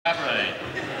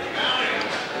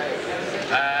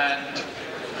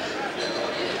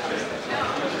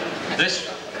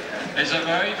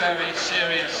very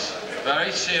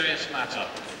serious matter.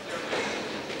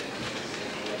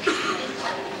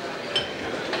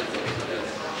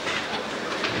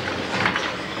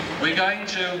 We're going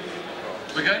to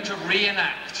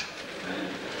reenact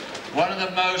one of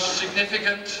the most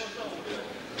significant,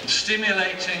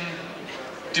 stimulating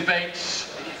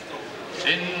debates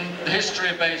in the history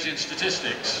of Bayesian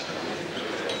statistics.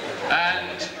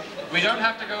 And we don't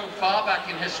have to go far back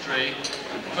in history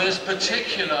for this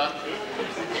particular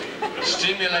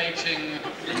stimulating,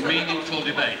 meaningful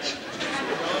debate.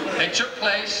 It took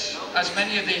place, as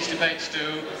many of these debates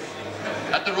do,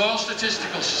 at the Royal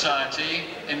Statistical Society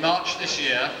in March this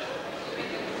year,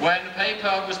 when a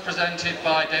paper was presented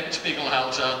by David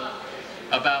Spiegelhalter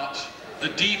about the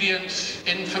deviant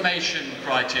information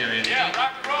criterion. Yeah,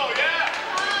 rock and roll, yeah!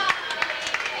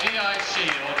 DIC,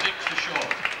 or DIC for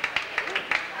short.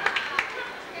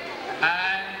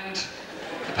 And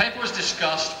the paper was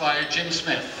discussed by Jim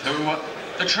Smith, who,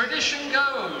 the tradition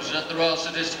goes at the Royal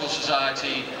Statistical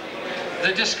Society,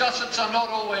 the discussants are not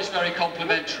always very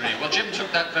complimentary. Well, Jim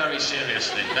took that very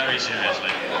seriously, very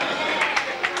seriously.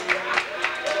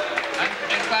 And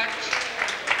in fact,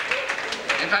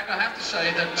 I have to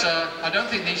say that I don't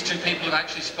think these two people have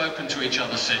actually spoken to each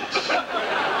other since.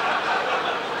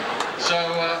 So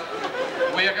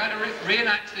we are going to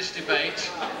reenact this debate,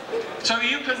 so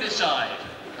you can decide,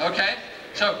 okay?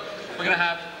 So we're going to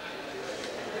have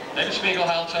David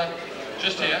Spiegelhalter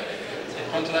just here, in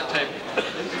front of that table.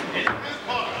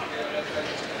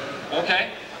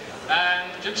 Okay,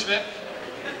 and Jim Smith.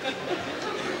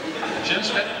 Jim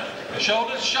Smith,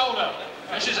 shoulder to shoulder.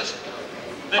 This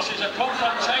is a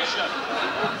confrontation.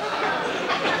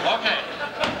 Okay.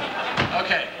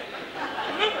 Okay.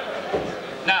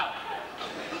 Now,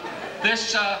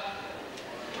 this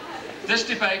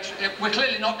debate, we're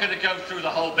clearly not going to go through the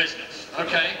whole business,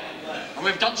 okay? And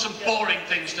we've done some boring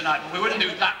things tonight, but we wouldn't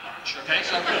do that much, okay?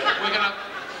 So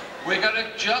we're going to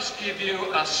just give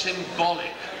you a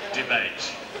symbolic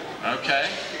debate, okay?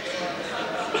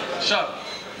 So,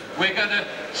 we're going to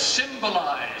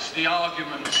symbolize the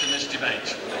arguments in this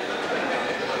debate.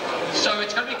 So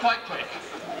it's going to be quite quick.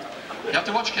 You have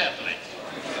to watch carefully.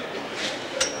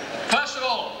 First of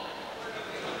all,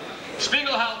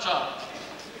 Spiegelhalter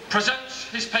presents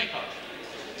his paper.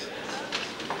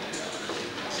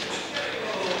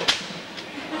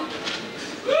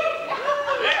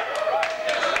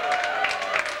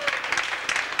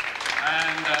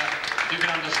 And you can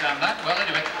understand that. Well,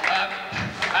 anyway,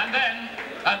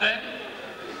 and then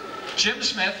Jim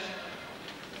Smith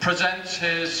presents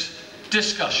his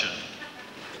discussion.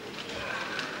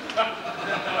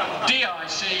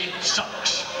 DIC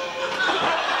sucks.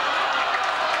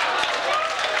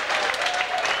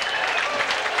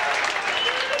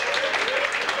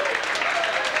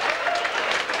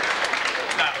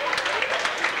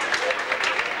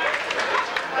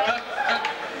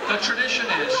 The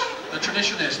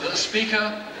tradition is that the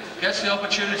speaker gets the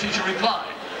opportunity to reply.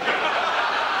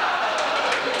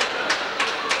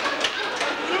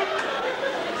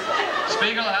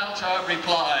 Spiegelhalter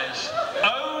replies,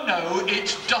 "Oh no,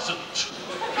 it doesn't."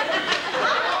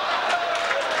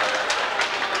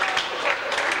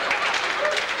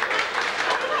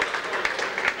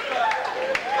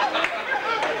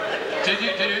 Did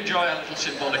you enjoy a little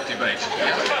symbolic debate?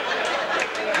 Yes.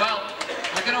 Well,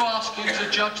 we're going to ask you to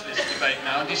judge this debate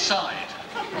now and decide.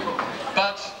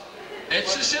 But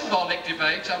it's a symbolic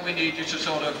debate and we need you to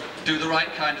sort of do the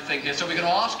right kind of thing here. So we're going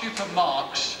to ask you for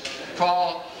marks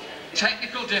for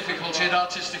technical difficulty and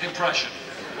artistic impression.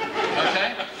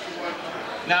 Okay?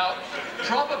 Now,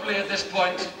 probably at this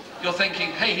point you're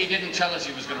thinking, hey, he didn't tell us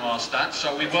he was going to ask that,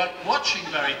 so we weren't watching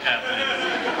very carefully.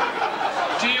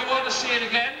 Do you want to see it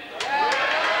again?